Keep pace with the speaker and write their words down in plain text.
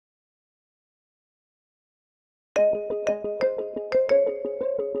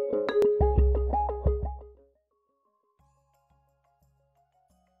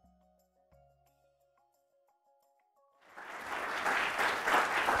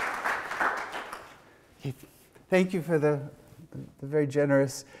Thank you for the very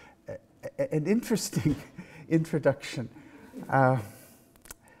generous and interesting introduction. I'm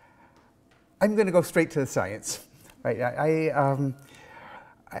going to go straight to the science. Right? I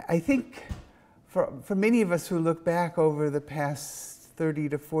think for many of us who look back over the past 30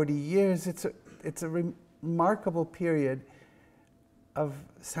 to 40 years, it's a remarkable period of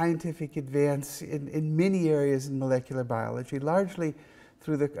scientific advance in many areas in molecular biology, largely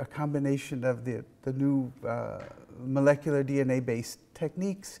through a combination of the new molecular DNA-based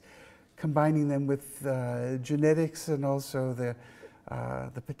techniques, combining them with genetics and also the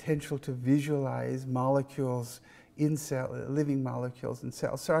potential to visualize molecules in living molecules in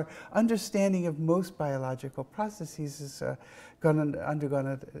cells. So our understanding of most biological processes has undergone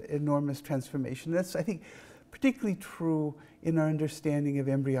an enormous transformation. That's, I think, particularly true in our understanding of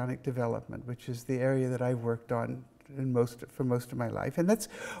embryonic development, which is the area that I've worked on for most of my life. And that's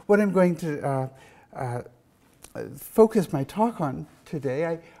what I'm going to focus my talk on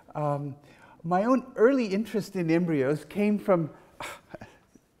today. My own early interest in embryos came from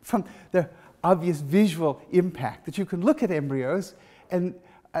the obvious visual impact that you can look at embryos, and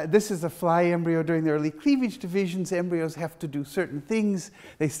this is a fly embryo during the early cleavage divisions. Embryos have to do certain things.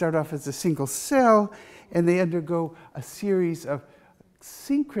 They start off as a single cell, and they undergo a series of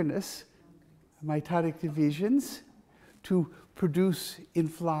synchronous mitotic divisions to produce in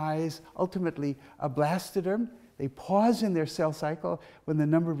flies ultimately a blastoderm. They pause in their cell cycle when the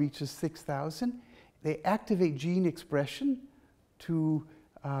number reaches 6,000. They activate gene expression to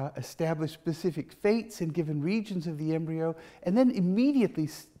establish specific fates in given regions of the embryo, and then immediately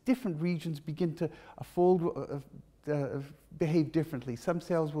different regions begin to behave differently. Some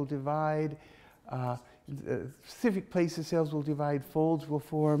cells will divide, specific places cells will divide, folds will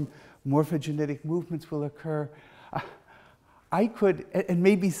form, morphogenetic movements will occur. I could, and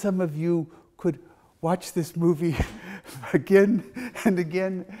maybe some of you could watch this movie again and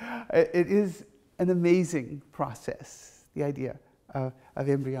again. It is an amazing process, the idea of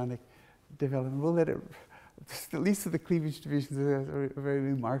embryonic development. We'll let it, at least the cleavage divisions, are a very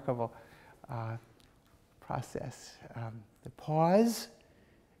remarkable process. The pause.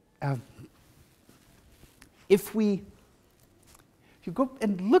 If you go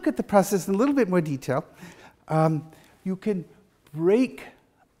and look at the process in a little bit more detail, you can break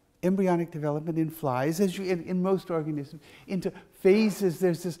embryonic development in flies, as you in most organisms, into phases.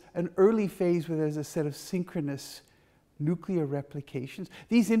 There's an early phase where there's a set of synchronous nuclear replications.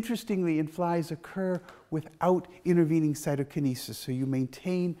 These, interestingly, in flies occur without intervening cytokinesis. So you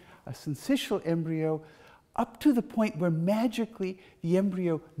maintain a syncytial embryo up to the point where magically the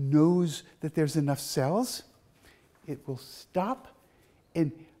embryo knows that there's enough cells. It will stop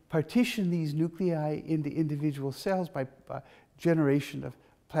and partition these nuclei into individual cells by generation of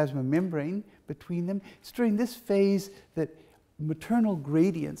plasma membrane between them. It's during this phase that maternal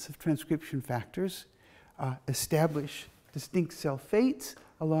gradients of transcription factors establish distinct cell fates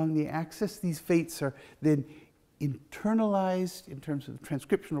along the axis. These fates are then internalized in terms of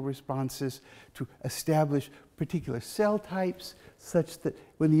transcriptional responses to establish particular cell types, such that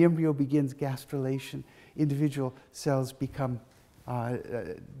when the embryo begins gastrulation, individual cells become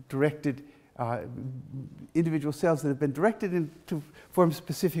individual cells that have been directed to form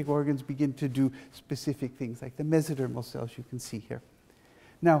specific organs begin to do specific things, like the mesodermal cells you can see here.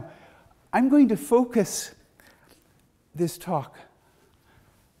 Now, I'm going to focus this talk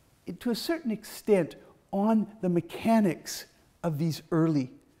to a certain extent on the mechanics of these early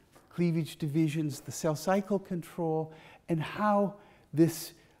cleavage divisions, the cell cycle control, and how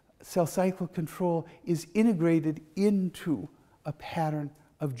this cell cycle control is integrated into a pattern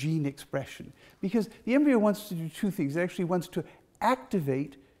of gene expression. Because the embryo wants to do two things. It actually wants to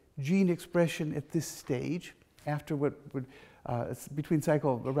activate gene expression at this stage, after what would,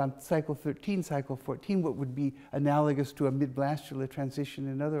 around cycle 13, cycle 14, what would be analogous to a mid-blastular transition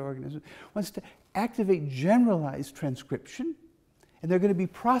in other organisms. It wants to activate generalized transcription. And there are going to be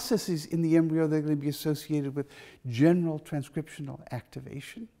processes in the embryo that are going to be associated with general transcriptional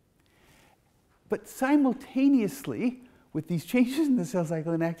activation. But simultaneously, with these changes in the cell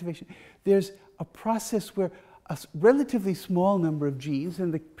cycle and activation, there's a process where a relatively small number of genes,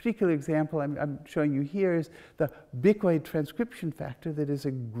 and the particular example I'm showing you here is the bicoid transcription factor that is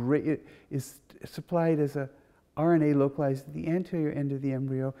supplied as a RNA localized at the anterior end of the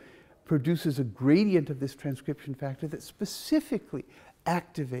embryo, produces a gradient of this transcription factor that specifically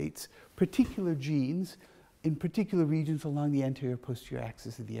activates particular genes in particular regions along the anterior-posterior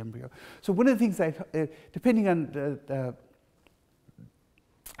axis of the embryo. So one of the things depending on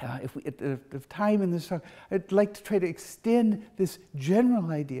if time in this talk, I'd like to try to extend this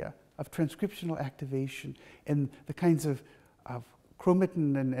general idea of transcriptional activation and the kinds of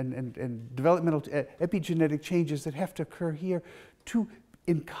chromatin and developmental epigenetic changes that have to occur here to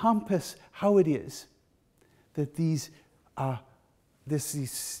encompass how it is that these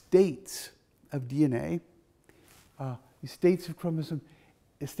states of DNA, these states of chromosome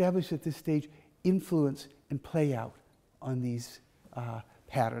established at this stage, influence and play out on these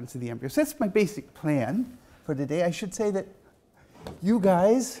patterns of the embryo. So that's my basic plan for today. I should say that you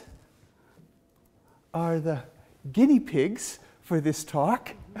guys are the guinea pigs for this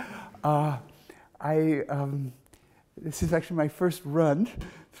talk. This is actually my first run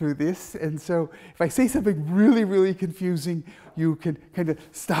through this, and so if I say something really, really confusing, you can kind of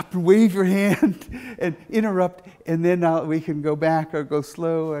stop and wave your hand and interrupt, and then we can go back or go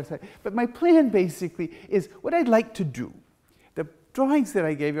slow. Or something. But my plan basically is what I'd like to do. The drawings that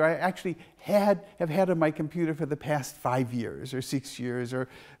I gave you, I actually have had on my computer for the past 5 years or 6 years, and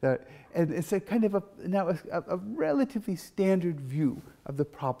it's a kind of a relatively standard view of the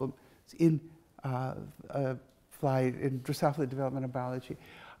problem in in Drosophila developmental biology.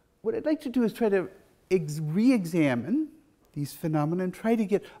 What I'd like to do is try to re-examine these phenomena and try to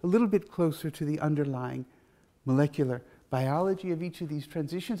get a little bit closer to the underlying molecular biology of each of these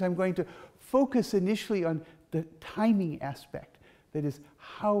transitions. I'm going to focus initially on the timing aspect, that is,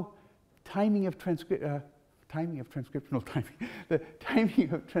 how timing of transcriptional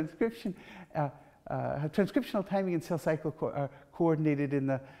timing and cell cycle are coordinated in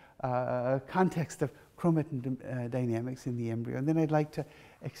the context of chromatin dynamics in the embryo. And then I'd like to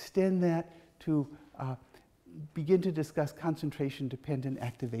extend that to begin to discuss concentration-dependent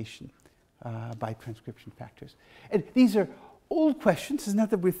activation by transcription factors. And these are old questions. It's not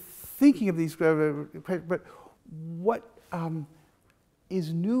that we're thinking of these, but what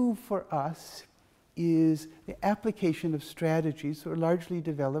is new for us is the application of strategies that were largely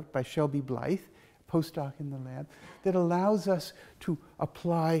developed by Shelby Blythe, postdoc in the lab, that allows us to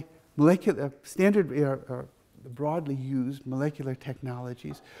apply standard, broadly used molecular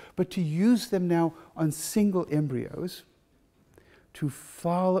technologies, but to use them now on single embryos to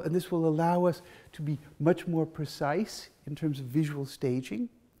follow, and this will allow us to be much more precise in terms of visual staging,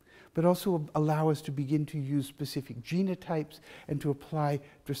 but also allow us to begin to use specific genotypes and to apply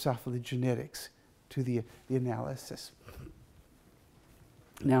Drosophila genetics to the analysis.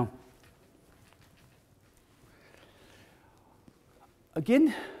 Now,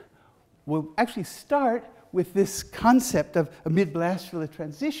 again, we'll actually start with this concept of a mid-blastophila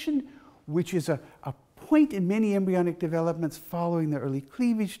transition, which is a point in many embryonic developments following the early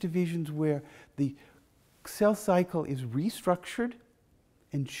cleavage divisions where the cell cycle is restructured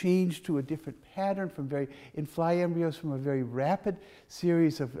and changed to a different pattern in fly embryos from a very rapid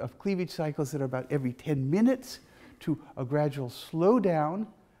series of cleavage cycles that are about every 10 minutes to a gradual slowdown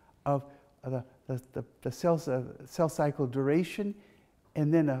of the cell cycle duration,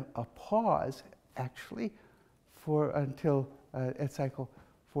 and then a pause, actually, until at cycle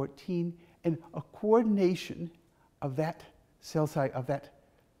 14, and a coordination of that cell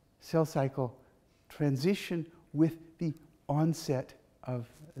cycle transition with the onset of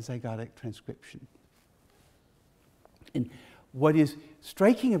zygotic transcription. And what is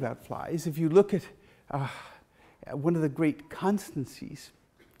striking about flies, if you look at one of the great constancies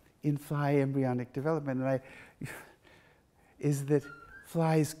in fly embryonic development, is that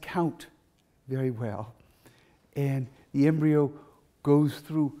flies count very well. And the embryo goes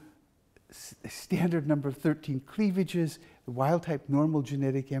through a standard number of 13 cleavages, the wild-type normal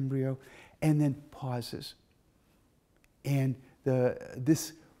genetic embryo, and then pauses. And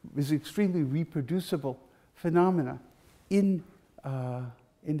this is extremely reproducible phenomena in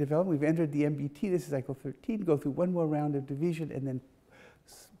development. We've entered the MBT, this is cycle 13, go through one more round of division, and then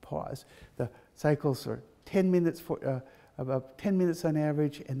pause. The cycles are 10 minutes about 10 minutes on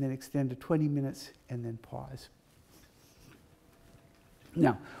average, and then extend to 20 minutes, and then pause.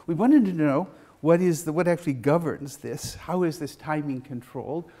 Now, we wanted to know what actually governs this. How is this timing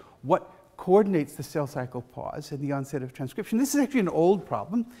controlled? What coordinates the cell cycle pause and the onset of transcription? This is actually an old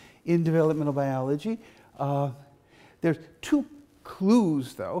problem in developmental biology. There's two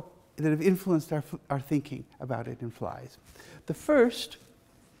clues, though, that have influenced our thinking about it in flies. The first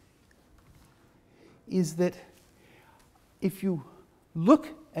is that if you look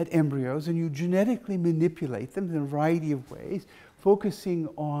at embryos and you genetically manipulate them in a variety of ways, focusing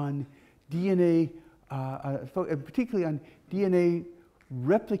on DNA, particularly on DNA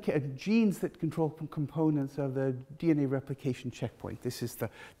genes that control components of the DNA replication checkpoint. This is the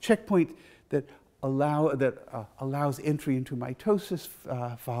checkpoint that allows entry into mitosis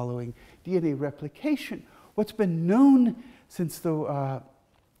following DNA replication. What's been known since for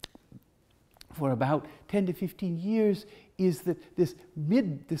about 10 to 15 years is that this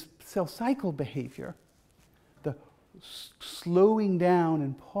cell cycle behavior, the slowing down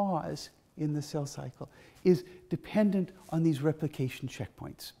and pause in the cell cycle, is dependent on these replication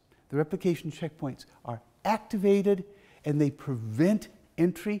checkpoints. The replication checkpoints are activated and they prevent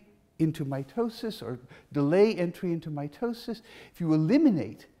entry into mitosis or delay entry into mitosis. If you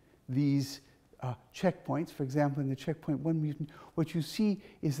eliminate these checkpoints, for example, in the checkpoint 1 mutant, what you see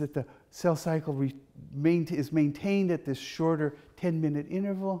is that the cell cycle is maintained at this shorter 10-minute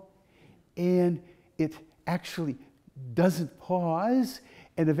interval, and it actually doesn't pause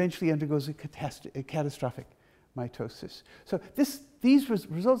and eventually undergoes a catastrophic mitosis. So these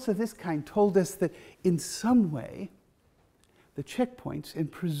results of this kind told us that in some way, the checkpoints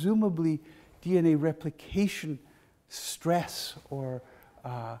and presumably DNA replication stress or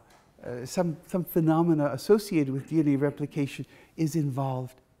some phenomena associated with DNA replication is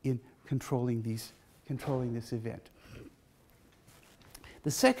involved in controlling this event.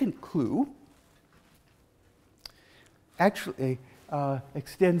 The second clue actually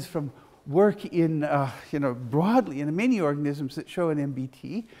extends from work in, broadly in many organisms that show an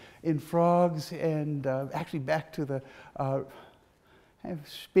MBT, in frogs, and actually back to the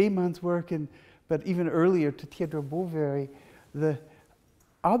Speymann's work, but even earlier to Theodore Boveri, the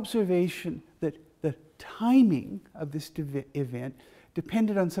observation that the timing of this event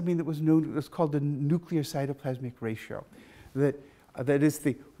depended on something that was called the nuclear cytoplasmic ratio. That is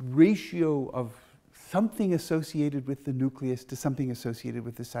the ratio of something associated with the nucleus to something associated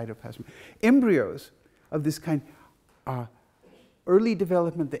with the cytoplasm. Embryos of this kind, early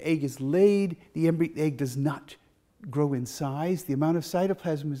development, the egg is laid, the egg does not grow in size, the amount of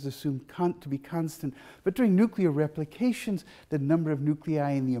cytoplasm is assumed to be constant, but during nuclear replications, the number of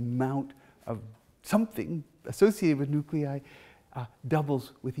nuclei and the amount of something associated with nuclei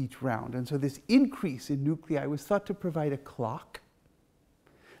doubles with each round. And so this increase in nuclei was thought to provide a clock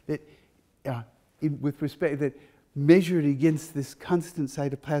that that measured against this constant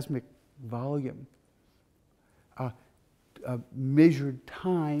cytoplasmic volume, measured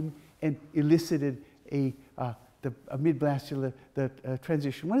time and elicited a mid-blastular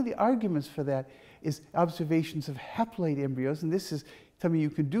transition. One of the arguments for that is observations of haploid embryos, and this is something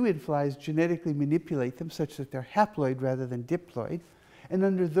you can do in flies, genetically manipulate them such that they're haploid rather than diploid. And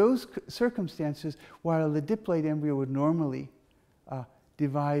under those circumstances, while the diploid embryo would normally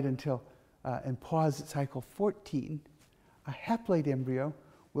divide until and pause at cycle 14, a haploid embryo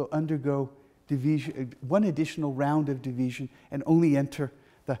will undergo division, one additional round of division, and only enter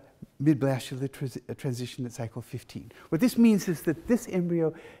the mid-blastular transition at cycle 15. What this means is that this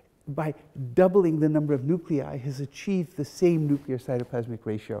embryo, by doubling the number of nuclei, has achieved the same nuclear cytoplasmic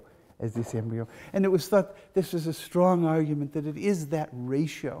ratio as this embryo. And it was thought this was a strong argument that it is that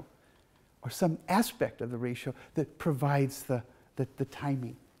ratio, or some aspect of the ratio, that provides the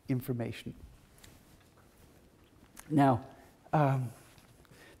timing information. Now,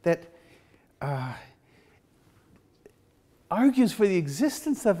 that argues for the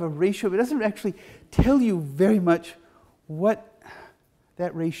existence of a ratio, but doesn't actually tell you very much what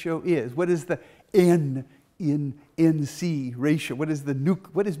that ratio is. What is the N in NC ratio? What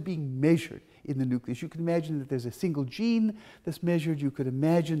is being measured in the nucleus? You can imagine that there's a single gene that's measured. You could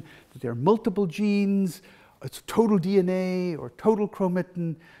imagine that there are multiple genes. It's total DNA or total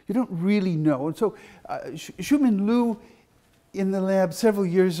chromatin. You don't really know. And so Xiumin Liu in the lab several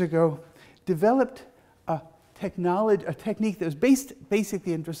years ago developed a technique that was based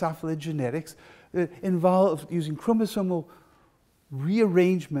basically in Drosophila genetics that involved using chromosomal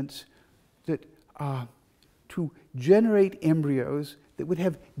rearrangements that to generate embryos that would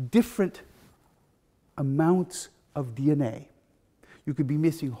have different amounts of DNA. You could be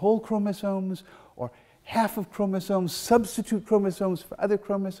missing whole chromosomes or half of chromosomes, substitute chromosomes for other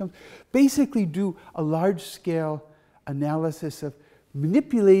chromosomes, basically do a large-scale analysis of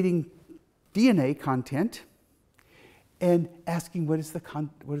manipulating DNA content and asking what is the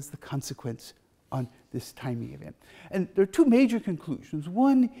consequence on this timing event. And there are two major conclusions.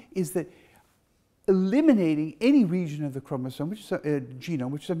 One is that eliminating any region of the chromosome, which is a genome,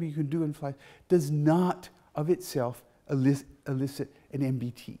 which is something you can do in flies, does not of itself elicit an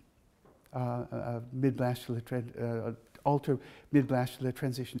MBT. Alter mid-blastular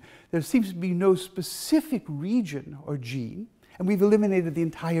transition. There seems to be no specific region or gene, and we've eliminated the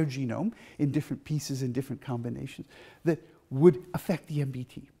entire genome in different pieces and different combinations, that would affect the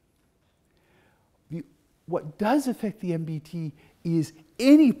MBT. What does affect the MBT is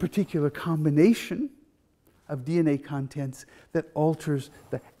any particular combination of DNA contents that alters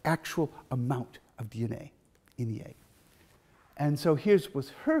the actual amount of DNA in the egg. And so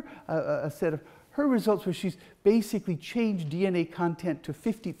was her a set of her results where she's basically changed DNA content to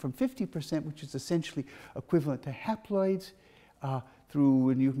from 50%, which is essentially equivalent to haploids,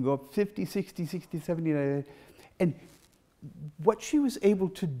 and you can go up 50, 60, 60, 70, and what she was able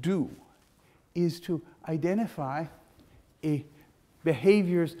to do is to identify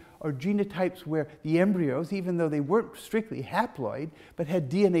behaviors or genotypes where the embryos, even though they weren't strictly haploid, but had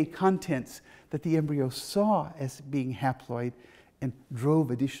DNA contents that the embryo saw as being haploid and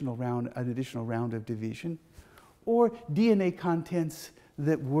drove an additional round of division, or DNA contents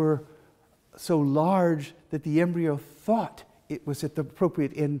that were so large that the embryo thought it was at the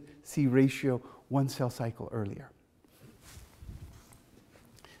appropriate NC ratio one cell cycle earlier.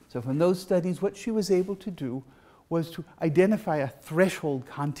 So from those studies, what she was able to do was to identify a threshold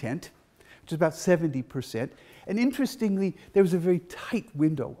content, which is about 70%. And interestingly, there was a very tight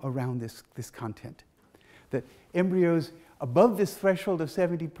window around this content. That embryos above this threshold of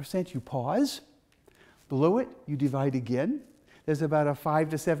 70%, you pause. Below it, you divide again. There's about a 5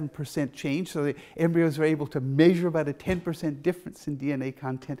 to 7% change, so the embryos are able to measure about a 10% difference in DNA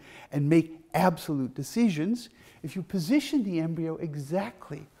content and make absolute decisions. If you position the embryo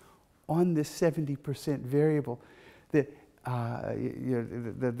exactly on this 70% variable, this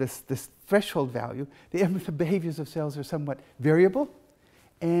threshold value, the behaviors of cells are somewhat variable,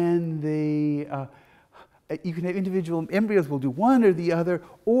 and you can have individual embryos will do one or the other,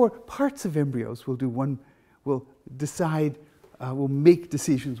 or parts of embryos will do one, will make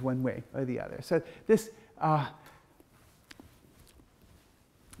decisions one way or the other. So this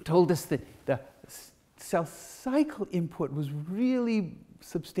told us that the cell cycle input was really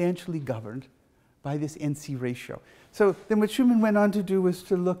substantially governed by this NC ratio. So then what Schumann went on to do was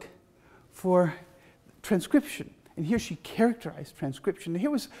to look for transcription. And here she characterized transcription. And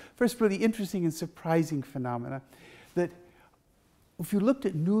here was first really interesting and surprising phenomena that if you looked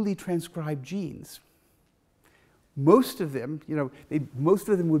at newly transcribed genes, most of them, most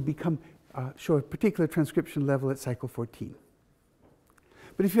of them would show a particular transcription level at cycle 14.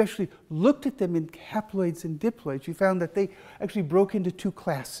 But if you actually looked at them in haploids and diploids, you found that they actually broke into two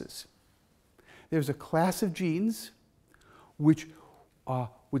classes. There's a class of genes which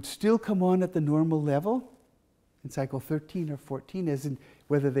would still come on at the normal level in cycle 13 or 14, as in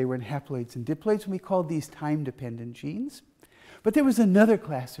whether they were in haploids and diploids, and we called these time-dependent genes. But there was another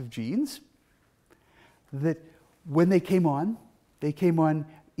class of genes that when they came on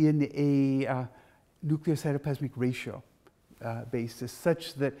in a nucleocytoplasmic ratio basis,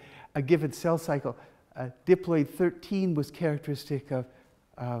 such that a given cell cycle, diploid 13 was characteristic of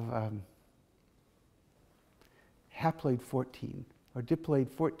haploid 14, or diploid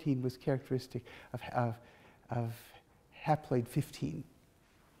 14 was characteristic of haploid 15.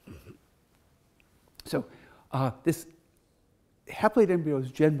 So this haploid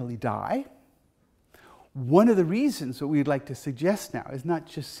embryos generally die. One of the reasons that we'd like to suggest now is not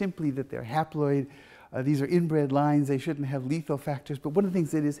just simply that they're haploid, these are inbred lines, they shouldn't have lethal factors, but one of the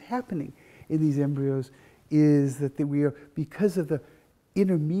things that is happening in these embryos is that we are, because of the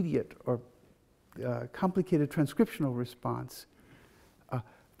intermediate or complicated transcriptional response,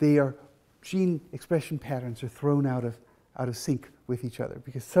 gene expression patterns are thrown out of sync with each other,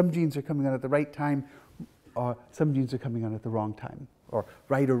 because some genes are coming on at the right time, some genes are coming on at the wrong time. Or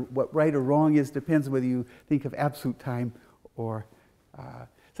what right or wrong is depends on whether you think of absolute time or...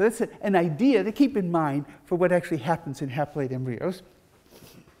 so that's an idea to keep in mind for what actually happens in haploid embryos.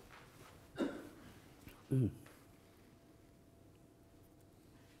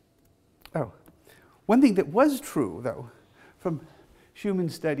 Oh, one thing that was true, though, from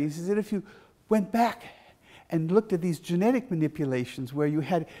Schumann's studies is that if you went back and looked at these genetic manipulations where you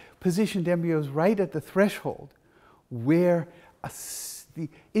had positioned embryos right at the threshold where the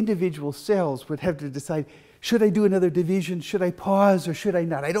individual cells would have to decide, should I do another division, should I pause, or should I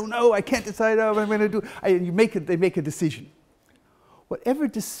not? I don't know, I can't decide what I'm going to do. They make a decision. Whatever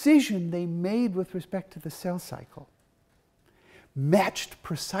decision they made with respect to the cell cycle matched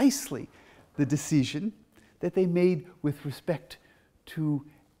precisely the decision that they made with respect to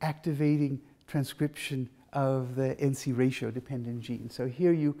activating transcription of the NC ratio dependent gene. So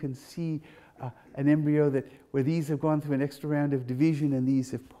here you can see an embryo where these have gone through an extra round of division and these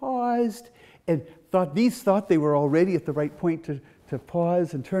have paused, and these thought they were already at the right point to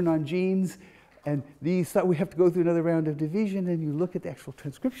pause and turn on genes, and these thought we have to go through another round of division, and you look at the actual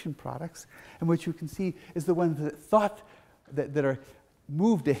transcription products, and what you can see is the ones that thought that are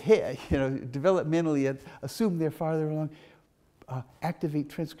moved ahead, developmentally, and assume they're farther along, activate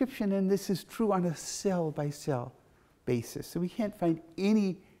transcription, and this is true on a cell-by-cell basis. So we can't find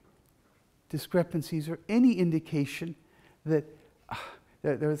any discrepancies or any indication that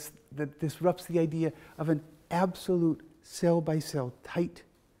that disrupts the idea of an absolute cell-by-cell tight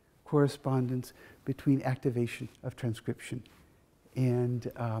correspondence between activation of transcription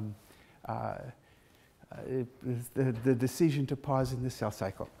and the decision to pause in the cell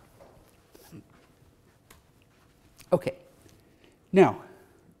cycle. Okay. Now,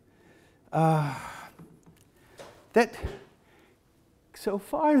 that so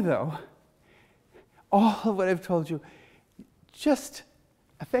far, though, all of what I've told you just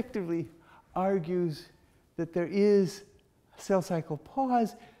effectively argues that there is a cell cycle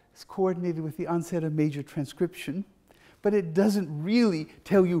pause. It's coordinated with the onset of major transcription, but it doesn't really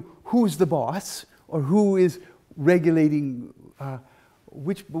tell you who's the boss or who is regulating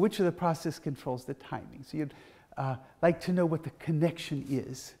which of the process controls the timing. So you'd like to know what the connection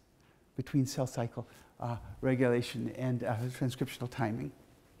is between cell cycle regulation and transcriptional timing.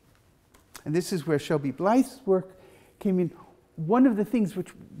 And this is where Shelby Blythe's work came in. One of the things which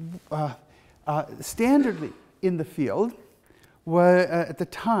standardly in the field at the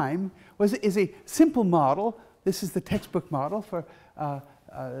time is a simple model. This is the textbook model for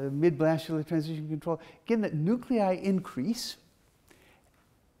mid-blastular transition control. Again, that nuclei increase,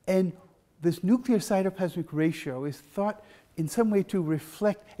 and this nuclear cytoplasmic ratio is thought in some way to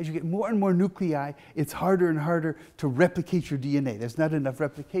reflect, as you get more and more nuclei, it's harder and harder to replicate your DNA. There's not enough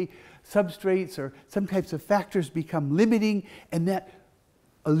replicate. Substrates or some types of factors become limiting, and that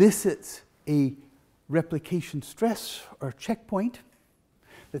elicits a replication stress or checkpoint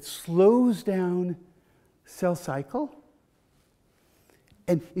that slows down cell cycle.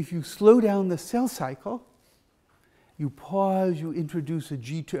 And if you slow down the cell cycle, you pause, you introduce a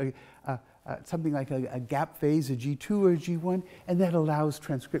G2, something like a gap phase, a G2 or a G1, and that allows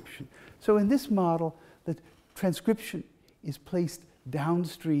transcription. So in this model, the transcription is placed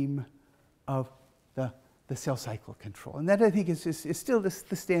downstream of the cell cycle control. And that, I think, is still the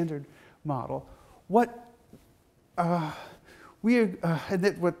standard model. What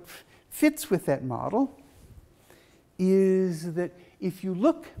what fits with that model is that if you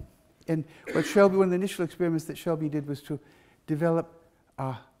look, and what Shelby, one of the initial experiments that Shelby did was to develop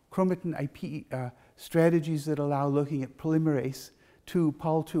chromatin IP strategies that allow looking at polymerase II,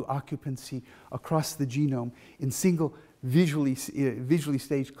 Pol II occupancy across the genome in single visually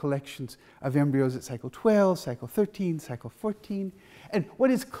staged collections of embryos at cycle 12, cycle 13, cycle 14. And what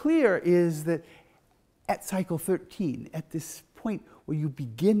is clear is that at cycle 13, at this point where you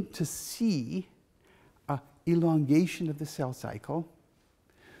begin to see elongation of the cell cycle,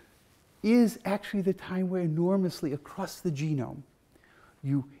 is actually the time where enormously across the genome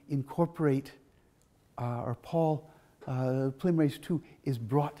you incorporate, or Pol polymerase II is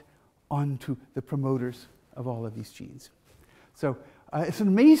brought onto the promoters of all of these genes. So it's an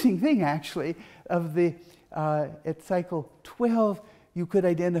amazing thing, actually, at cycle 12, you could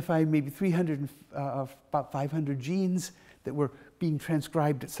identify maybe 300, about 500 genes that were being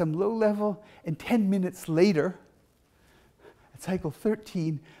transcribed at some low level, and 10 minutes later, at cycle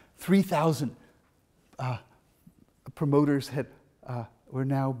 13, 3,000 promoters were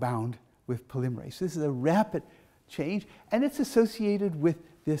now bound with polymerase. This is a rapid change, and it's associated with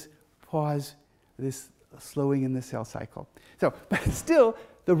this pause, this slowing in the cell cycle. So, but still,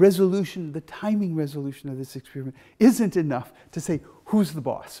 the resolution, the timing resolution of this experiment isn't enough to say who's the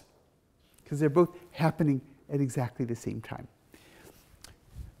boss, because they're both happening at exactly the same time.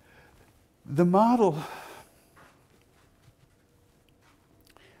 The model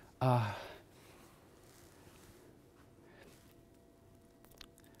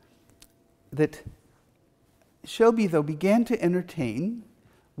that Shelby, though, began to entertain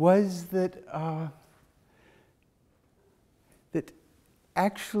was that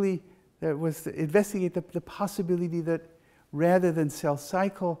actually there was to investigate the possibility that rather than cell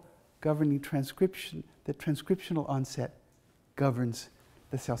cycle governing transcription, that transcriptional onset governs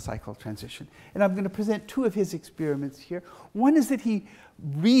the cell cycle transition. And I'm going to present two of his experiments here. One is that he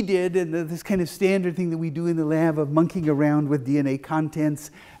redid this kind of standard thing that we do in the lab of monkeying around with DNA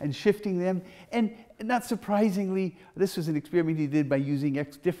contents and shifting them. And not surprisingly, this was an experiment he did by using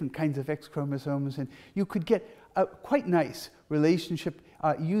different kinds of X chromosomes, and you could get a quite nice relationship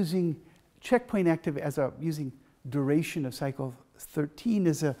using checkpoint using duration of cycle 13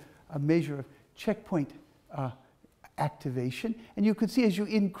 as a measure of checkpoint activation. And you could see as you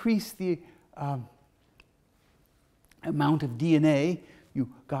increase the amount of DNA, you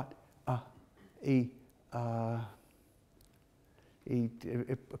got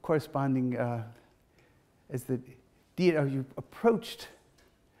corresponding as the you approached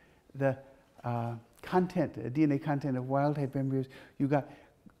the DNA content of wild-type embryos, you got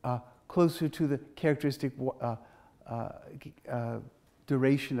closer to the characteristic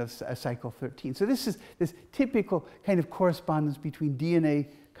duration of cycle 13. So this is this typical kind of correspondence between DNA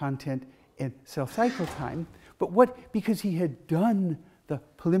content and cell cycle time. But because he had done the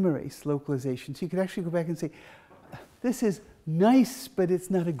polymerase localization, so you could actually go back and say, this is nice, but it's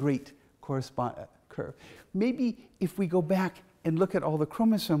not a great curve. Maybe if we go back and look at all the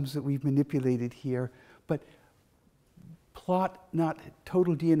chromosomes that we've manipulated here, but plot not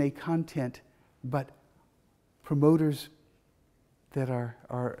total DNA content, but promoters that are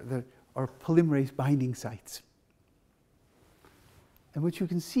polymerase binding sites. And what you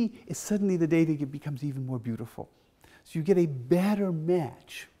can see is suddenly the data becomes even more beautiful. So you get a better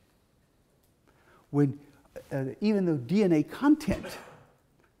match when, even though DNA content,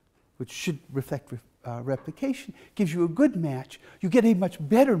 which should reflect replication, gives you a good match, you get a much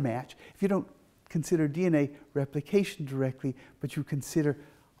better match if you don't consider DNA replication directly, but you consider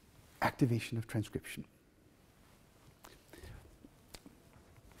activation of transcription.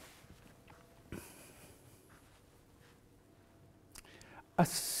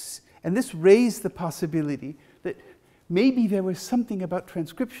 And this raised the possibility that maybe there was something about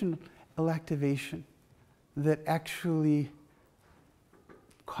transcriptional activation that actually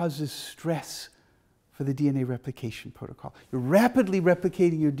causes stress for the DNA replication protocol. You're rapidly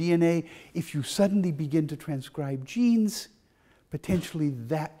replicating your DNA. If you suddenly begin to transcribe genes, potentially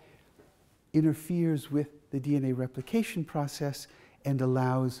that interferes with the DNA replication process and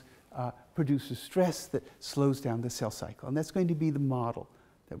produces stress that slows down the cell cycle. And that's going to be the model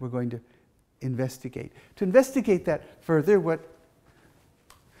that we're going to investigate. To investigate that further, what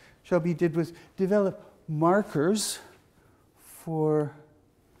Shelby did was develop markers for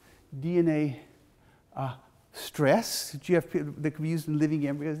DNA stress, GFP, that can be used in living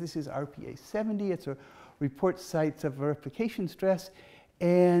embryos. This is RPA70. It's a report sites of replication stress.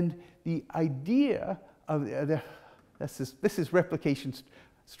 And the idea of this is replication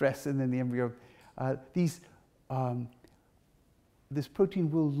stress, and then the embryo. This protein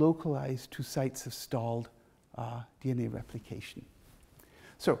will localize to sites of stalled DNA replication.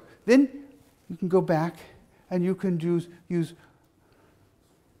 So then you can go back and you can use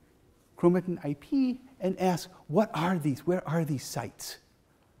chromatin IP and ask, what are these? Where are these sites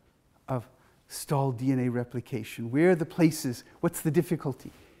of stalled DNA replication? Where are the places? What's the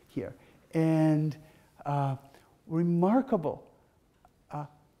difficulty here? And remarkable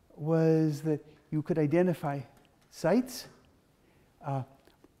was that you could identify sites,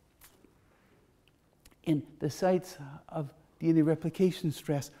 and the sites of DNA replication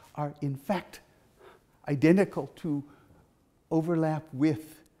stress are in fact identical to overlap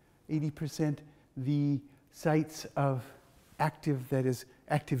with 80% the sites of active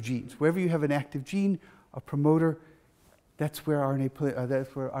genes. Wherever you have an active gene, a promoter, that's where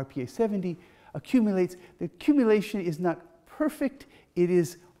RPA70 accumulates. The accumulation is not perfect. It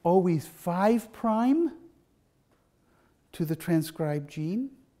is always 5' to the transcribed gene,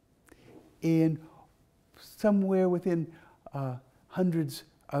 and somewhere within hundreds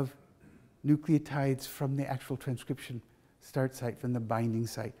of nucleotides from the actual transcription start site, from the binding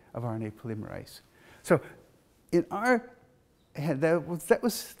site of RNA polymerase. So in our head, that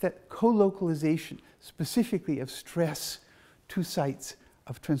was that co-localization specifically of stress to sites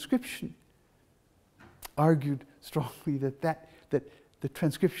of transcription argued strongly that the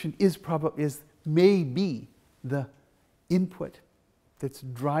transcription may be the input that's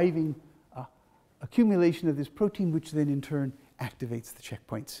driving accumulation of this protein, which then in turn activates the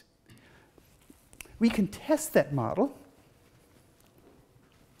checkpoints. We can test that model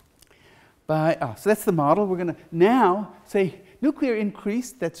by, so that's the model. We're going to now say nuclear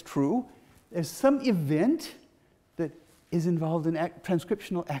increase, that's true. There's some event that is involved in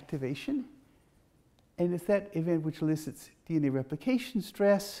transcriptional activation, and it's that event which elicits DNA replication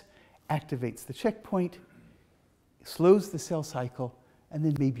stress, activates the checkpoint, slows the cell cycle, and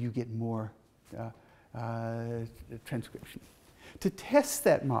then maybe you get more transcription. To test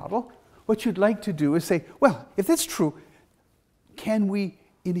that model, what you'd like to do is say, well, if that's true, can we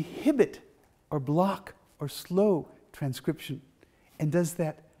inhibit or block or slow transcription? And does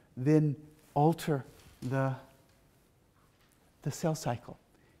that then alter the cell cycle?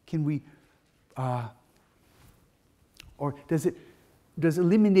 Can we, or does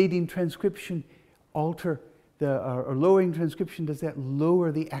eliminating transcription alter or lowering transcription, does that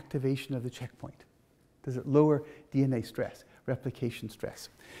lower the activation of the checkpoint? Does it lower DNA stress, replication stress?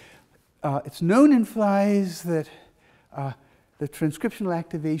 It's known in flies that the transcriptional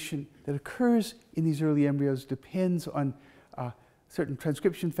activation that occurs in these early embryos depends on certain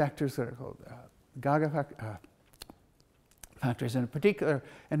transcription factors that are called GAGA factors, and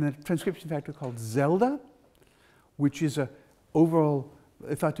a transcription factor called ZELDA, which is overall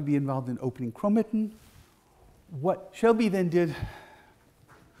thought to be involved in opening chromatin. What Shelby then did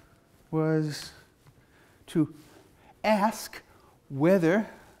was to ask whether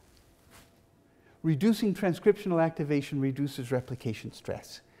reducing transcriptional activation reduces replication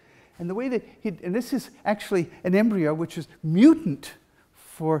stress. And the way that and this is actually an embryo which is mutant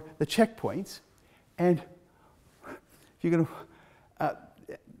for the checkpoints. And if you're going to,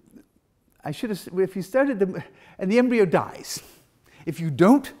 I should have, if you started and the embryo dies. If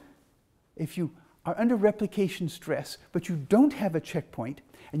you are under replication stress, but you don't have a checkpoint,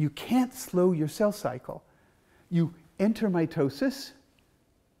 and you can't slow your cell cycle, you enter mitosis,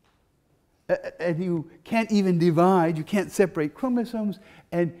 and you can't even divide, you can't separate chromosomes,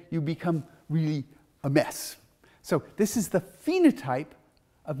 and you become really a mess. So this is the phenotype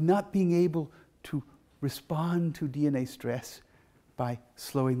of not being able to respond to DNA stress by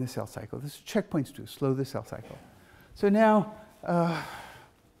slowing the cell cycle. This is checkpoints to slow the cell cycle. So now,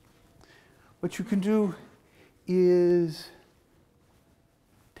 what you can do is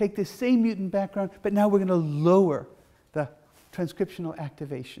take this same mutant background, but now we're going to lower the transcriptional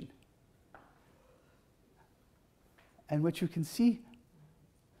activation. And what you can see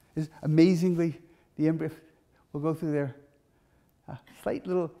is, amazingly, the embryo will go through their slight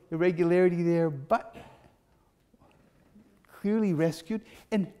little irregularity there, but clearly rescued.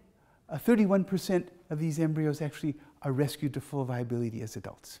 And 31% of these embryos actually are rescued to full viability as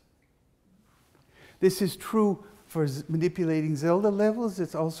adults. This is true for manipulating ZELDA levels.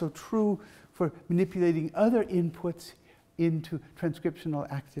 It's also true for manipulating other inputs into transcriptional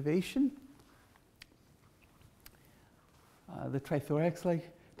activation. The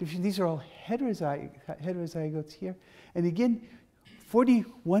trithorax-like division, these are all heterozygotes here. And again,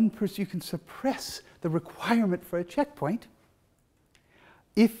 41%, you can suppress the requirement for a checkpoint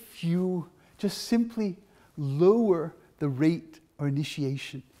if you just simply lower the rate or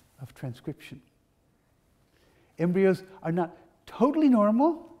initiation of transcription. Embryos are not totally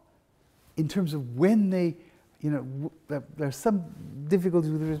normal in terms of when they, there's some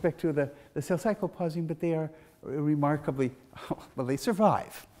difficulties with respect to the cell cycle pausing, but they are remarkably, well, they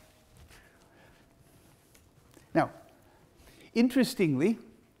survive. Now, interestingly,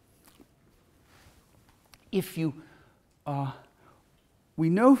 if you, we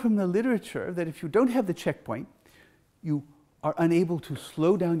know from the literature that if you don't have the checkpoint, you are unable to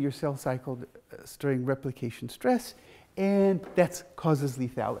slow down your cell cycle during replication stress, and that causes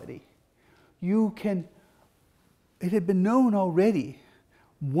lethality. It had been known already,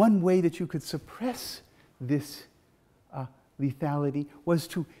 one way that you could suppress this lethality was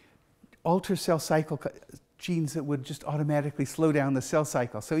to alter cell cycle genes that would just automatically slow down the cell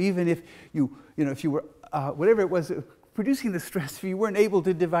cycle. So even if if you were, whatever it was, producing the stress, if you weren't able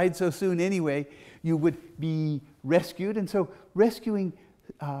to divide so soon anyway, you would be rescued. And so rescuing,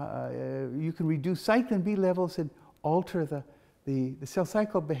 you can reduce cyclin B levels and alter the cell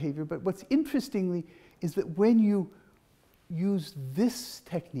cycle behavior. But what's interestingly is that when you use this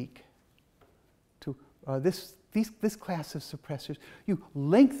technique to this class of suppressors, you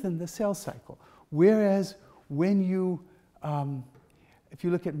lengthen the cell cycle. Whereas when you, if you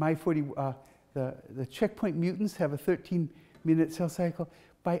look at my40, the checkpoint mutants have a 13-minute cell cycle.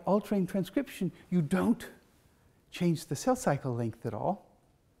 By altering transcription, you don't change the cell cycle length at all.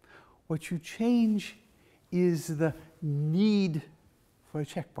 What you change is the need for a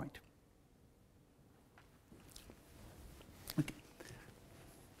checkpoint. Okay.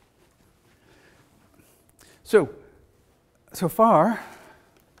 So far,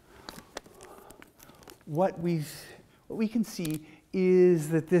 what we can see is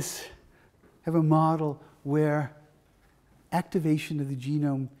that this have a model where activation of the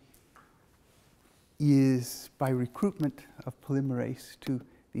genome is by recruitment of polymerase to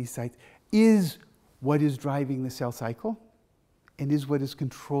these sites, is what is driving the cell cycle and is what is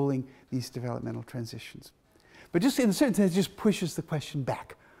controlling these developmental transitions. But just in a certain sense, it just pushes the question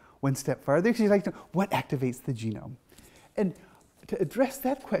back one step farther, because you'd like to know what activates the genome. And to address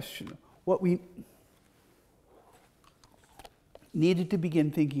that question, what we needed to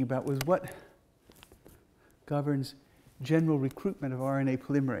begin thinking about was what governs general recruitment of RNA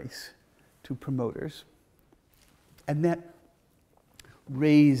polymerase to promoters. And that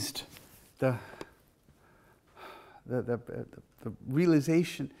raised the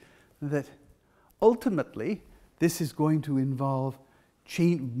realization that ultimately this is going to involve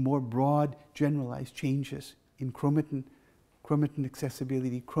more broad, generalized changes in chromatin chromatin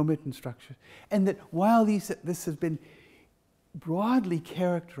accessibility, chromatin structure, and that while this has been broadly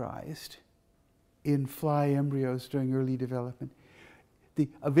characterized in fly embryos during early development, the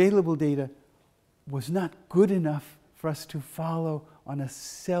available data was not good enough for us to follow on a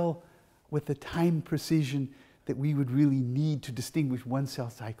cell with the time precision that we would really need to distinguish one cell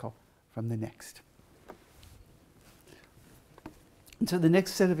cycle from the next. And so the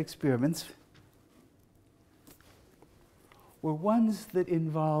next set of experiments were ones that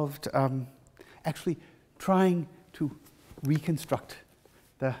involved actually trying to reconstruct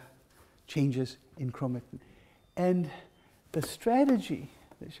the changes in chromatin. And the strategy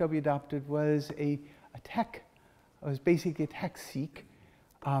that Shelby adopted was basically a TAC-seq.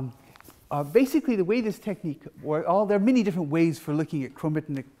 Basically, the way this technique works, there are many different ways for looking at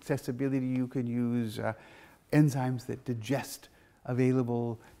chromatin accessibility. You can use enzymes that digest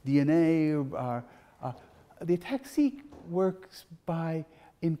available DNA. The TAC-seq works by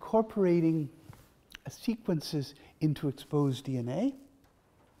incorporating sequences into exposed DNA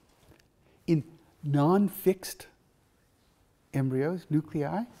in non-fixed embryos,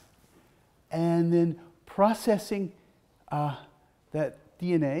 nuclei, and then processing that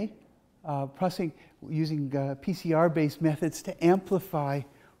DNA, processing using PCR-based methods to amplify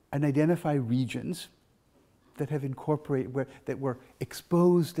and identify regions that have incorporated, that were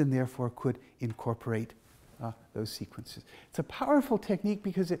exposed and therefore could incorporate those sequences. It's a powerful technique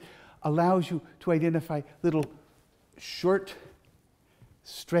because it allows you to identify little short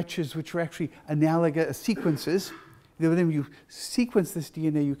stretches which are actually analogous sequences. When you sequence this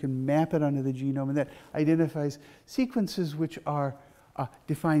DNA, you can map it onto the genome, and that identifies sequences which are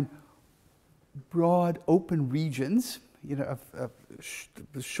define broad open regions, of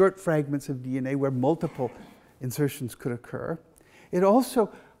short fragments of DNA where multiple insertions could occur. It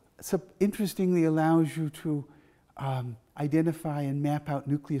also interestingly allows you to identify and map out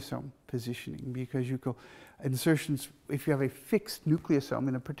nucleosome positioning, because you go insertions, if you have a fixed nucleosome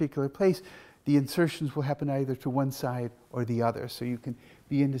in a particular place, the insertions will happen either to one side or the other. So you can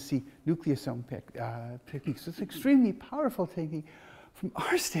begin to see nucleosome techniques. So it's an extremely powerful technique. From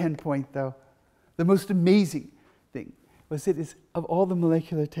our standpoint, though, the most amazing thing was it is, of all the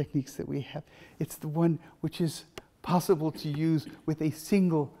molecular techniques that we have, it's the one which is possible to use with a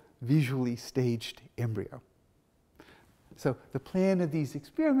single visually staged embryo. So the plan of these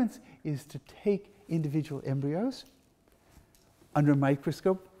experiments is to take individual embryos under a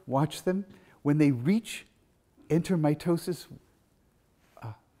microscope, watch them. When they enter mitosis,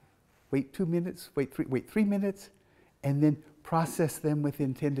 wait 2 minutes, wait 3 minutes, and then process them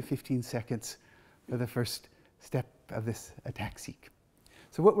within 10 to 15 seconds for the first step of this TAC-seq.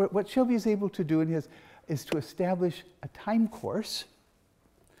 So what Shelby is able to do is to establish a time course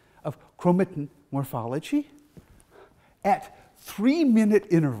of chromatin morphology at 3-minute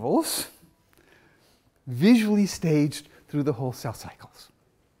intervals, visually staged through the whole cell cycles.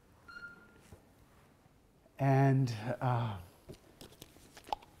 And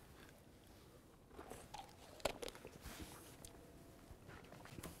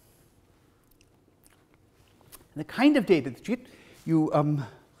the kind of data that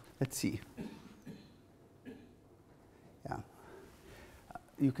let's see. Yeah.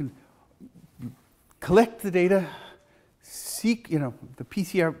 You collect the data, seek, the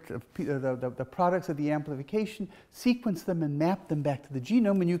PCR, the products of the amplification, sequence them and map them back to the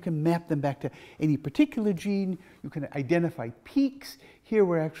genome, and you can map them back to any particular gene. You can identify peaks. Here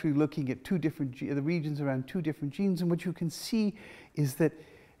we're actually looking at the regions around 2 different genes, and what you can see is that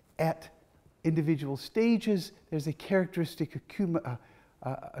at individual stages, there's a characteristic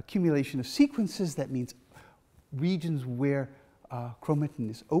accumulation of sequences. That means regions where chromatin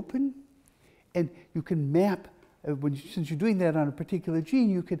is open, and you can map. Since you're doing that on a particular gene,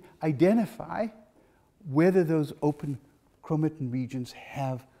 you could identify whether those open chromatin regions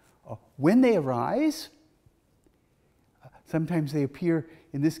have, when they arise, sometimes they appear,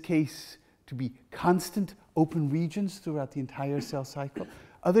 in this case, to be constant open regions throughout the entire cell cycle.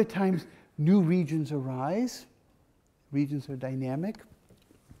 Other times, new regions arise. Regions are dynamic.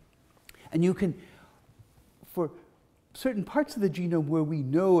 And you can, for certain parts of the genome where we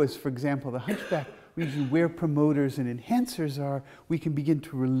know, as for example, the hunchback region where promoters and enhancers are, we can begin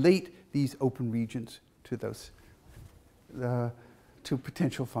to relate these open regions to those, to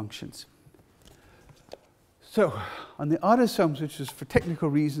potential functions. So on the autosomes, which is for technical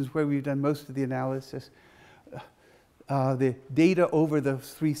reasons where we've done most of the analysis, the data over the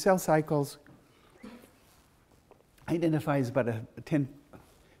 3 cell cycles identifies about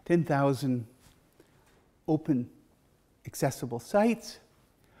 10,000 open accessible sites.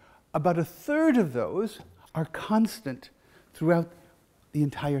 About 1/3 of those are constant throughout the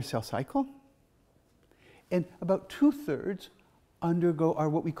entire cell cycle. And about 2/3 are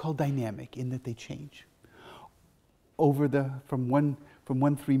what we call dynamic, in that they change from one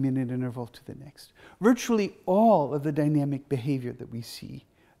 3-minute interval to the next. Virtually all of the dynamic behavior that we see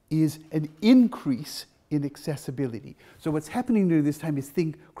is an increase in accessibility. So what's happening during this time is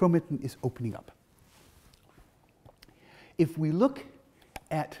chromatin is opening up. If we look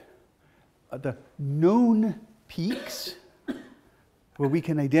at the known peaks, where we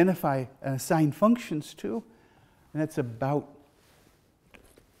can identify and assign functions to, and that's about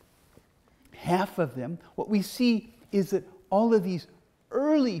half of them, what we see is that all of these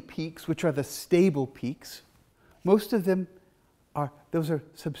early peaks, which are the stable peaks, most of them those are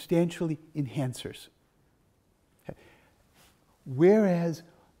substantially enhancers. Okay. Whereas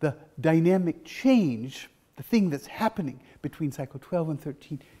the dynamic change, the thing that's happening between cycle 12 and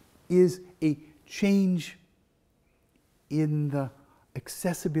 13, is a change in the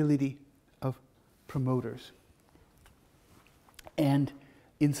accessibility of promoters and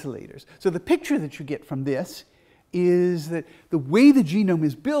insulators. So the picture that you get from this is that the way the genome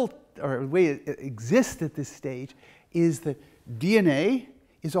is built, or the way it exists at this stage, is that DNA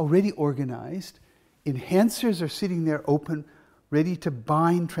is already organized. Enhancers are sitting there open, ready to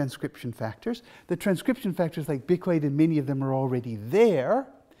bind transcription factors. The transcription factors like bicoid, and many of them are already there.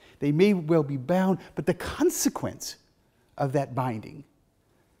 They may well be bound, but the consequence of that binding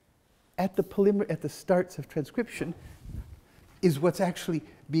at the starts of transcription is what's actually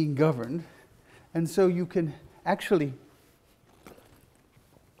being governed. And so you can actually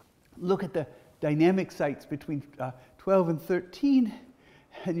look at the dynamic sites between 12 and 13,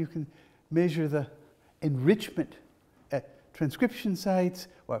 and you can measure the enrichment at transcription sites,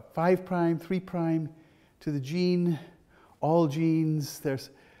 5 prime, 3 prime to the gene, all genes.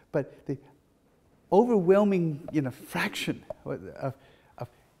 But the overwhelming fraction of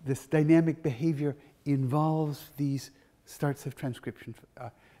this dynamic behavior involves these starts of transcription.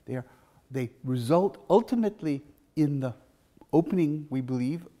 They result ultimately in the opening, we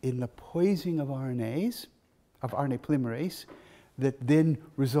believe, in the poising of RNAs, of RNA polymerase, that then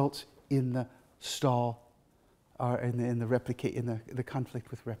results in the stall, in the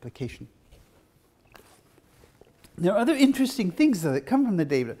conflict with replication. There are other interesting things, though, that come from the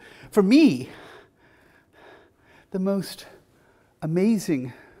data. For me, the most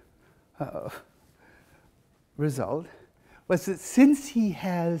amazing result was that since he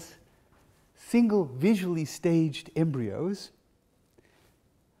has single visually staged embryos,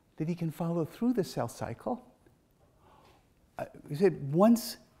 that he can follow through the cell cycle. He said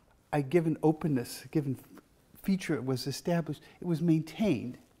once a given openness, a given feature was established, it was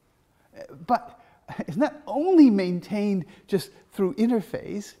maintained. But it's not only maintained just through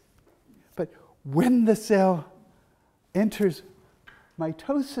interphase, but when the cell enters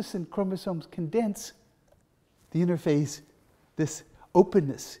mitosis and chromosomes condense, the interphase, this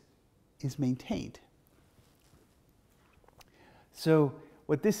openness is maintained. So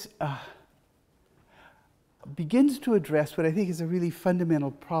what this begins to address what I think is a really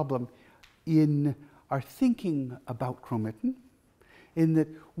fundamental problem in our thinking about chromatin, in that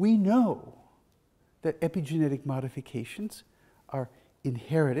we know that epigenetic modifications are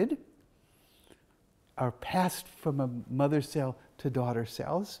inherited, are passed from a mother cell to daughter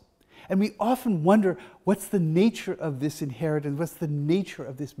cells. And we often wonder, what's the nature of this inheritance? What's the nature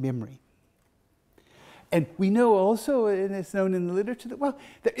of this memory? And we know also, and it's known in the literature, that, well,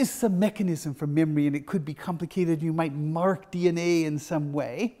 there is some mechanism for memory, and it could be complicated. You might mark DNA in some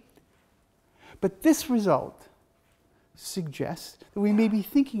way. But this result suggests that we may be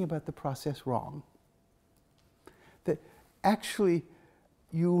thinking about the process wrong. That actually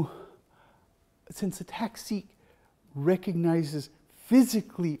since the TAC-seq recognizes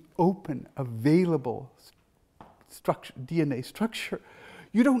physically open, available DNA structure,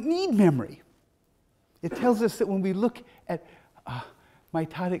 you don't need memory. It tells us that when we look at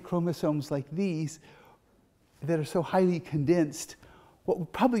mitotic chromosomes like these that are so highly condensed,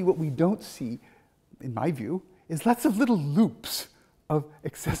 probably what we don't see, in my view, is lots of little loops of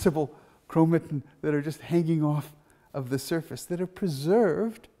accessible chromatin that are just hanging off of the surface, that are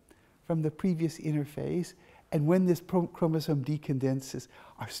preserved from the previous interphase, and when this chromosome decondenses,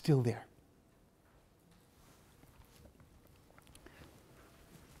 are still there.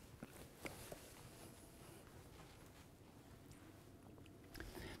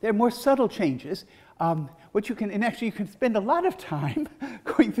 There are more subtle changes. What you can, and actually you can spend a lot of time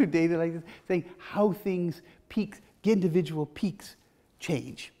going through data like this, saying how things, individual peaks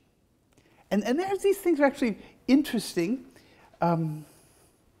change. And there's these things are actually interesting.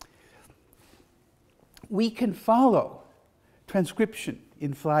 We can follow transcription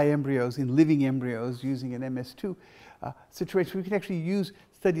in fly embryos, in living embryos, using an MS2 situation. We can actually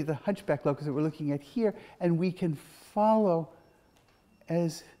study the hunchback locus that we're looking at here, and we can follow,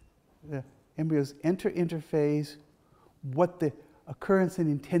 as the embryos enter interphase, what the occurrence and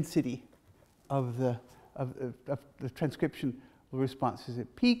intensity of the transcription response is.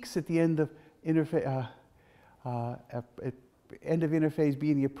 It peaks at the end of interphase,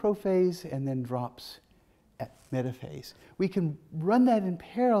 beginning of prophase, and then drops at metaphase. We can run that in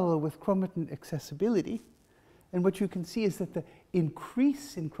parallel with chromatin accessibility, and what you can see is that the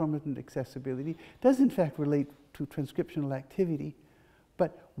increase in chromatin accessibility does in fact relate to transcriptional activity,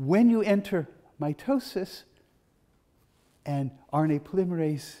 but when you enter mitosis and RNA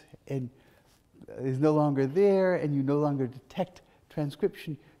polymerase is no longer there and you no longer detect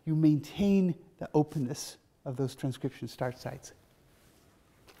transcription, you maintain the openness of those transcription start sites.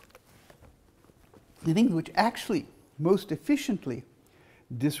 The thing which actually most efficiently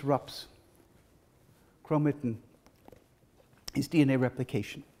disrupts chromatin is DNA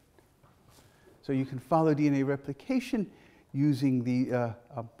replication. So you can follow DNA replication using the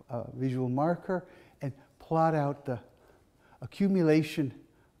visual marker and plot out the accumulation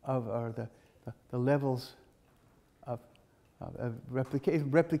of, or the levels of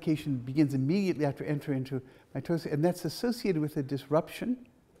replication. Replication begins immediately after entry into mitosis, and that's associated with a disruption,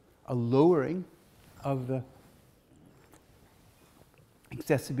 a lowering of the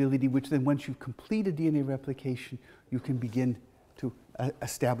accessibility, which then once you've completed DNA replication, you can begin to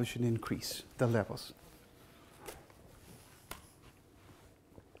establish and increase the levels.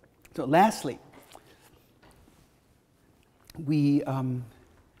 So lastly, we,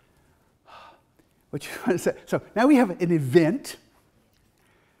 so now we have an event,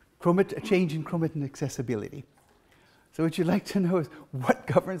 a change in chromatin accessibility. So what you'd like to know is what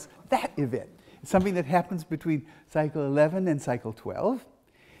governs that event. It's something that happens between cycle 11 and cycle 12.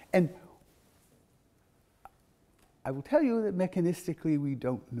 And I will tell you that mechanistically we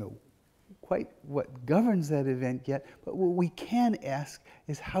don't know quite what governs that event yet, but what we can ask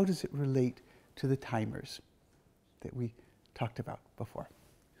is how does it relate to the timers that we talked about before.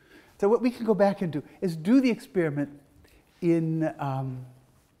 So what we can go back and do is do the experiment in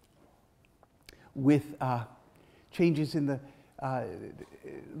with changes in the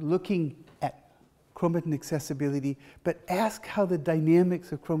looking at chromatin accessibility, but ask how the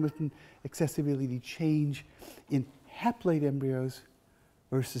dynamics of chromatin accessibility change in haploid embryos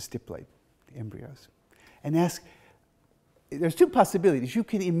versus diploid embryos. And ask, there's two possibilities. You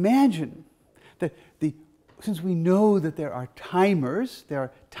can imagine that since we know that there are timers, there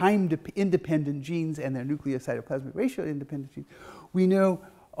are time-independent genes and there are nucleocytoplasmic ratio independent genes, we know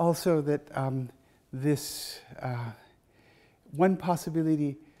also that this one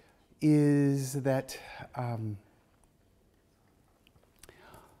possibility is that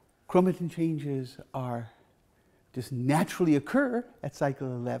chromatin changes are just naturally occur at cycle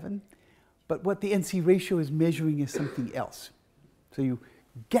 11, but what the NC ratio is measuring is something else. So you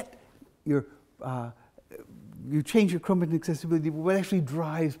get your, you change your chromatin accessibility, but what actually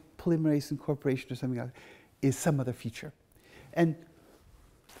drives polymerase incorporation or something else is some other feature. And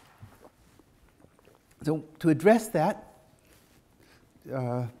so to address that,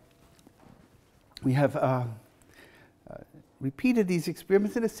 we have repeated these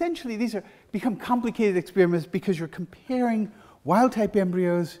experiments, and essentially these become complicated experiments because you're comparing wild-type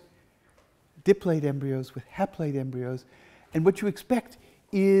embryos, diploid embryos with haploid embryos, and what you expect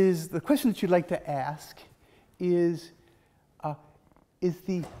is, the question that you'd like to ask is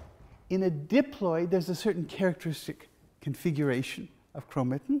in a diploid, there's a certain characteristic configuration of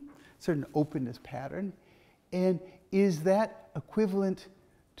chromatin, certain openness pattern, and is that equivalent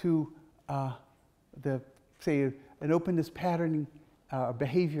to say, an openness patterning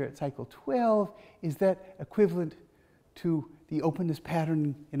behavior at cycle 12, is that equivalent to the openness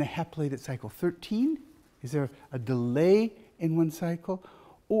patterning in a haploid at cycle 13? Is there a delay in one cycle?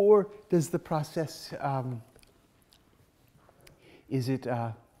 Or does the process, is it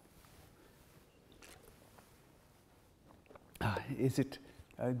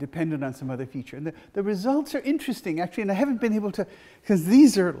dependent on some other feature? And the results are interesting, actually, and I haven't been able to, because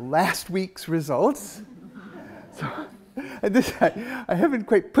these are last week's results. So I haven't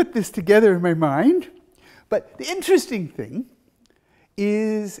quite put this together in my mind. But the interesting thing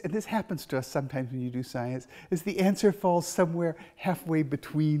is, and this happens to us sometimes when you do science, is the answer falls somewhere halfway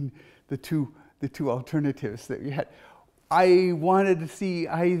between the two alternatives that we had. I wanted to see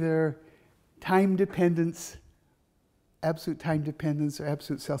either time dependence, absolute time dependence, or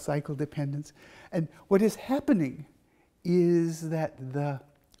absolute cell cycle dependence. And what is happening is that the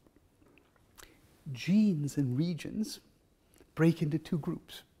genes and regions break into two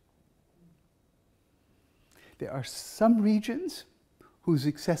groups. There are some regions whose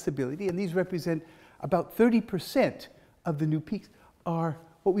accessibility, and these represent about 30% of the new peaks, are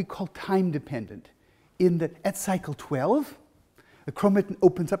what we call time dependent. In that at cycle 12, the chromatin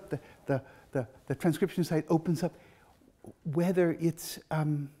opens up, the transcription site opens up, whether it's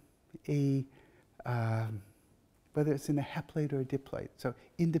whether it's in a haploid or a diploid, so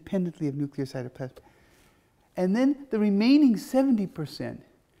independently of nuclear cytoplasm. And then the remaining 70%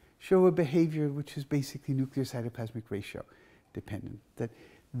 show a behavior which is basically nuclear cytoplasmic ratio dependent. That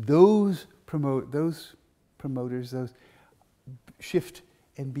those promoters, those shift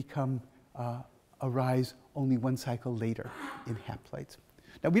and become arise only one cycle later in haploids.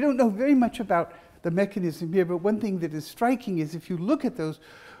 Now, we don't know very much about the mechanism here, but one thing that is striking is if you look at those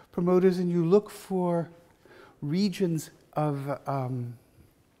promoters and you look for regions of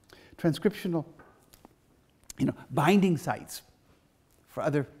transcriptional, binding sites for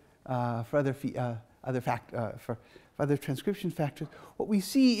other transcription factors, what we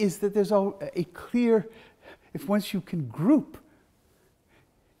see is that there's a clear, if once you can group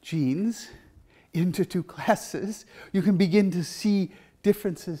genes into two classes, you can begin to see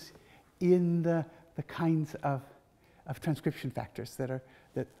differences in the kinds of transcription factors that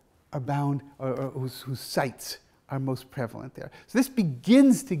are bound or whose sites are most prevalent there. So this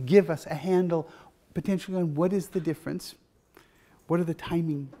begins to give us a handle potentially on what is the difference, what are the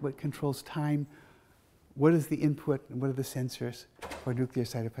timing, what controls time, what is the input, and what are the sensors for nuclear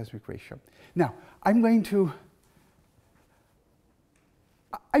cytoplasmic ratio. Now, I'm going to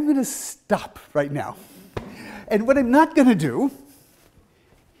stop right now. And what I'm not going to do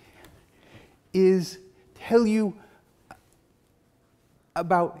is tell you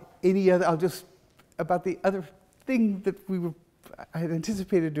about any other, about the other thing that I had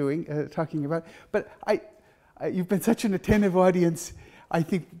anticipated doing, talking about. But you've been such an attentive audience, I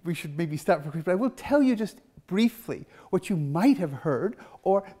think we should maybe stop for a quick, but I will tell you just briefly what you might have heard,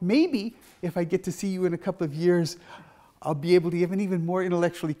 or maybe if I get to see you in a couple of years, I'll be able to give an even more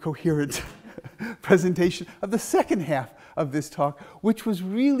intellectually coherent presentation of the second half of this talk, which was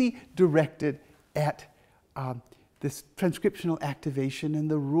really directed at this transcriptional activation and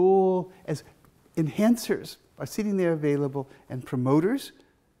the role as enhancers are sitting there available and promoters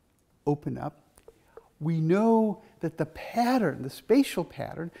open up. We know that the pattern, the spatial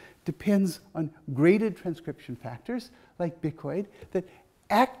pattern, depends on graded transcription factors like bicoid that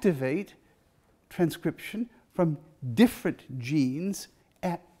activate transcription from different genes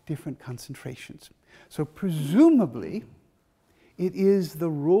at different concentrations. So presumably, it is the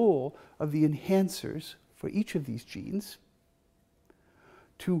role of the enhancers for each of these genes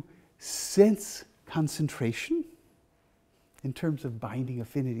to sense concentration in terms of binding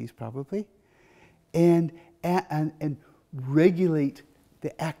affinities probably, and regulate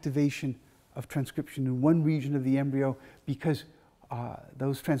the activation of transcription in one region of the embryo because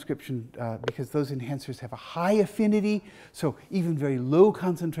those enhancers have a high affinity, so even very low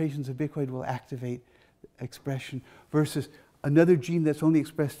concentrations of bicoid will activate expression versus another gene that's only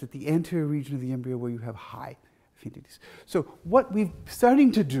expressed at the anterior region of the embryo where you have high affinities. So what we're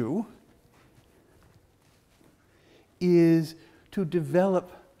starting to do is to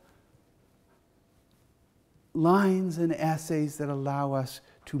develop lines and assays that allow us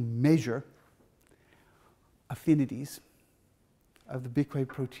to measure affinities of the bicoid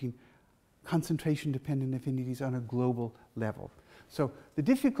protein, concentration-dependent affinities on a global level. So the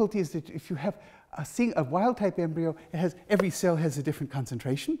difficulty is that if you have a wild-type embryo, every cell has a different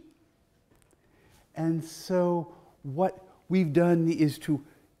concentration. And so what we've done is to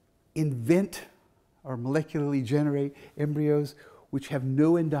invent or molecularly generate embryos which have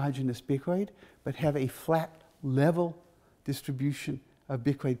no endogenous bicoid, but have a flat, level distribution of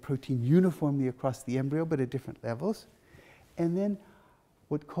bicoid protein uniformly across the embryo, but at different levels. And then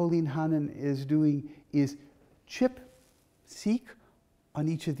what Colleen Hannon is doing is seek on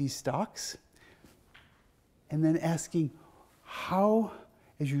each of these stalks, and then asking how,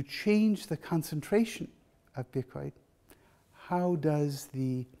 as you change the concentration of bicoid, how does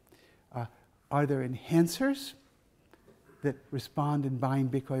are there enhancers that respond and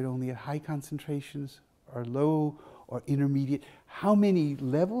bind bicoid only at high concentrations, or low, or intermediate? How many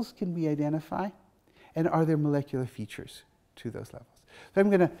levels can we identify? And are there molecular features to those levels? So I'm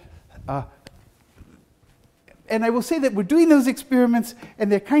going to, and I will say that we're doing those experiments,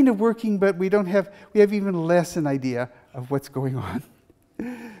 and they're kind of working, but we have even less an idea of what's going on.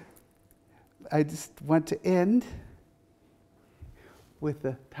 I just want to end with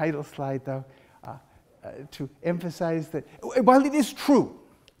the title slide, though, to emphasize that while it is true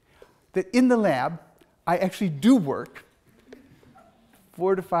that in the lab I actually do work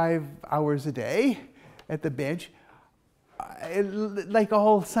 4 to 5 hours a day at the bench. Like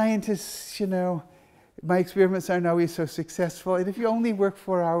all scientists, you know, my experiments aren't always so successful. And if you only work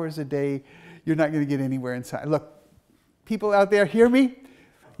 4 hours a day, you're not going to get anywhere in science. Look, people out there, hear me?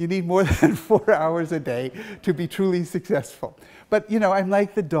 You need more than 4 hours a day to be truly successful. But, you know, I'm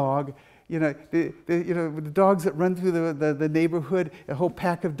like the dog. You know, the dogs that run through the neighborhood, a whole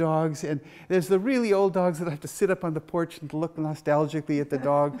pack of dogs, and there's the really old dogs that have to sit up on the porch and look nostalgically at the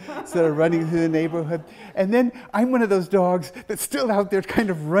dog instead of running through the neighborhood. And then I'm one of those dogs that's still out there kind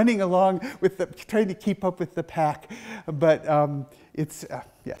of running along with trying to keep up with the pack. But it's,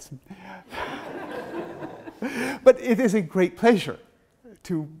 yes. But it is a great pleasure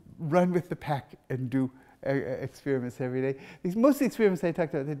to run with the pack and do experiments every day. Most of the experiments I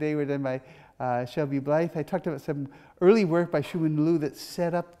talked about today were done by Shelby Blythe. I talked about some early work by Schumann Liu that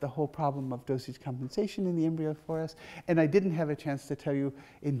set up the whole problem of dosage compensation in the embryo for us. And I didn't have a chance to tell you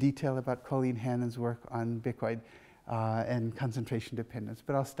in detail about Colleen Hannon's work on bicoid and concentration dependence,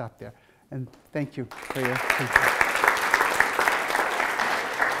 but I'll stop there. And thank you for your attention.